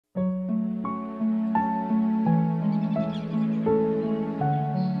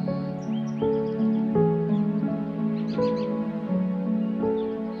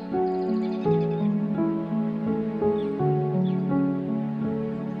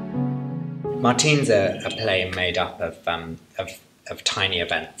Martine's a play made up of tiny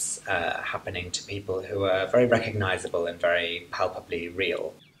events happening to people who are very recognisable and very palpably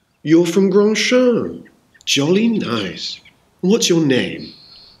real. You're from Grand Champ. Jolly nice. What's your name?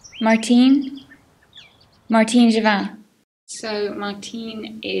 Martine. Martine Javin. So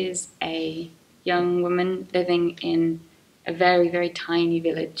Martine is a young woman living in a very, very tiny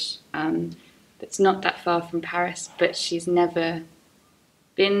village that's not that far from Paris, but she's never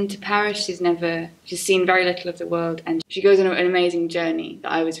been to Paris. She's seen very little of the world, and she goes on an amazing journey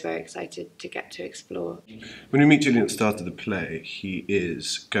that I was very excited to get to explore. When we meet Julian at the start of the play, he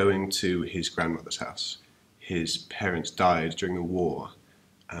is going to his grandmother's house. His parents died during the war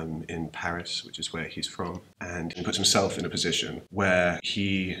in Paris, which is where he's from, and he puts himself in a position where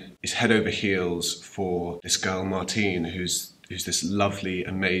he is head over heels for this girl Martine, who's this lovely,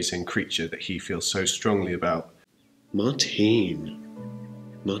 amazing creature that he feels so strongly about. Martine.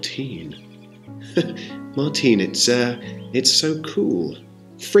 Martine, it's so cool.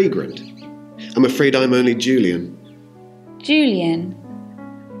 Fragrant. I'm afraid I'm only Julian. Julian?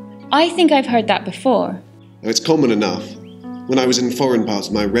 I think I've heard that before. Oh, it's common enough. When I was in foreign parts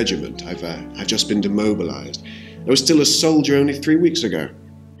of my regiment, I've just been demobilised. I was still a soldier only 3 weeks ago.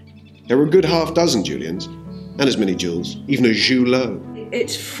 There were a good half dozen Julians, and as many Jules, even a Julot.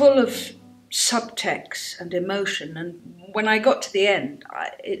 It's full of subtext and emotion, and when I got to the end,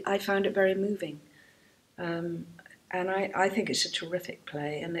 I found it very moving. And I think it's a terrific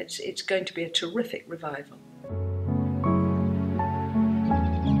play, and it's going to be a terrific revival.